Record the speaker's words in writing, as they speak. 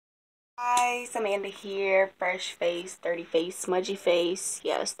Hi, Amanda here. Fresh face, dirty face, smudgy face.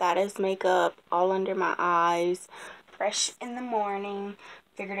 Yes, that is makeup all under my eyes. Fresh in the morning.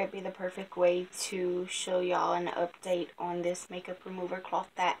 Figured it'd be the perfect way to show y'all an update on this makeup remover cloth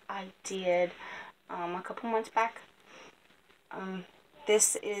that I did a couple months back.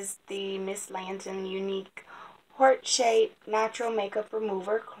 This is the Miss Landson Unique Heart-Shaped Natural Makeup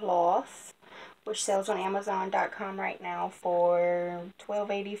Remover Cloth, which sells on Amazon.com right now for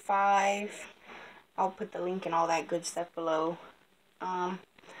 $12.85. I'll put the link and all that good stuff below.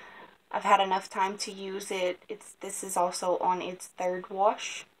 I've had enough time to use it. This is also on its third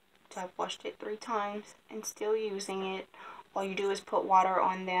wash. So I've washed it 3 times and still using it. All you do is put water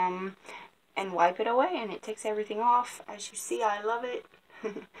on them and wipe it away and it takes everything off. As you see, I love it.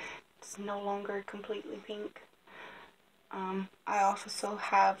 It's no longer completely pink. I also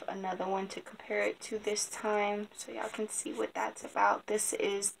have another one to compare it to this time, so y'all can see what that's about. This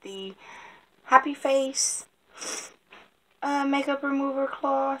is the HappyFace Makeup Remover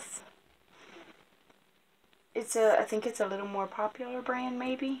Cloth. I think it's a little more popular brand,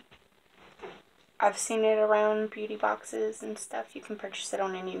 maybe. I've seen it around beauty boxes and stuff. You can purchase it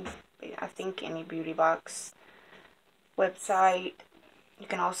on any beauty box website. You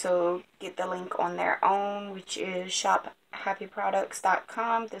can also get the link on their own, which is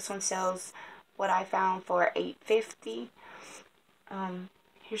shophappyproducts.com. This one sells what I found for $8.50.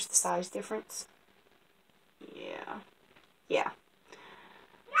 Here's the size difference. Yeah.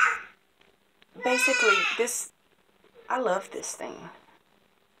 Basically, I love this thing.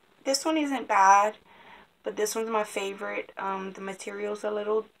 This one isn't bad, but this one's my favorite. The material's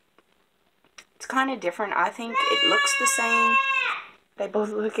it's kind of different. I think it looks the same. They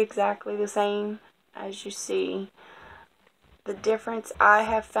both look exactly the same, as you see. The difference I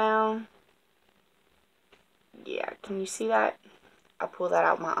have found, yeah, can you see that? I pull that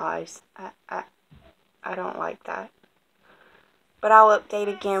out my eyes. I don't like that. But I'll update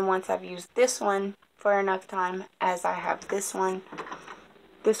again once I've used this one for enough time, as I have this one.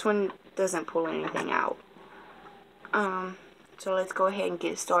 This one doesn't pull anything out. So let's go ahead and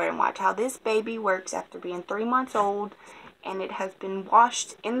get started and watch how this baby works after being 3 months old. And it has been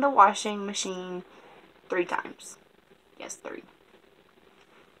washed in the washing machine 3 times. Yes, 3.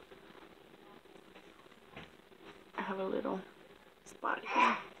 I have a little spot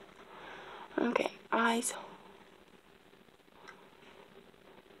here. Okay, eyes.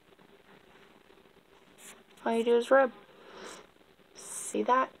 All you do is rub. See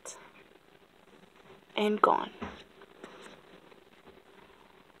that? And gone.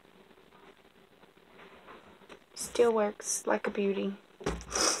 Still works like a beauty.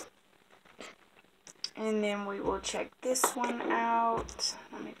 And then we will check this one out.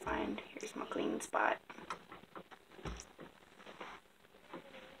 Let me find, here's my clean spot.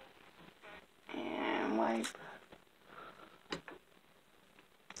 And wipe.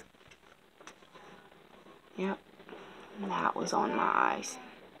 Yep, that was on my eyes.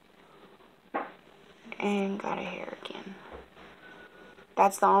 And got a hair again.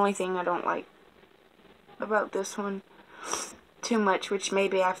 That's the only thing I don't like about this one too much, which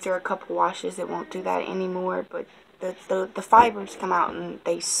maybe after a couple washes it won't do that anymore, but the fibers come out and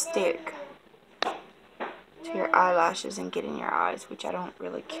they stick to your eyelashes and get in your eyes, which I don't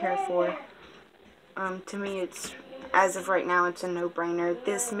really care for. To me, as of right now, it's a no-brainer.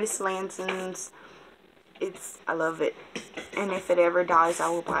 This Miss Lanson's, I love it, and if it ever dies, I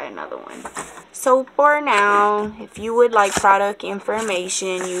will buy another one. So for now, if you would like product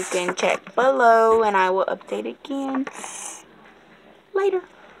information, you can check below, and I will update again later.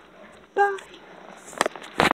 Bye.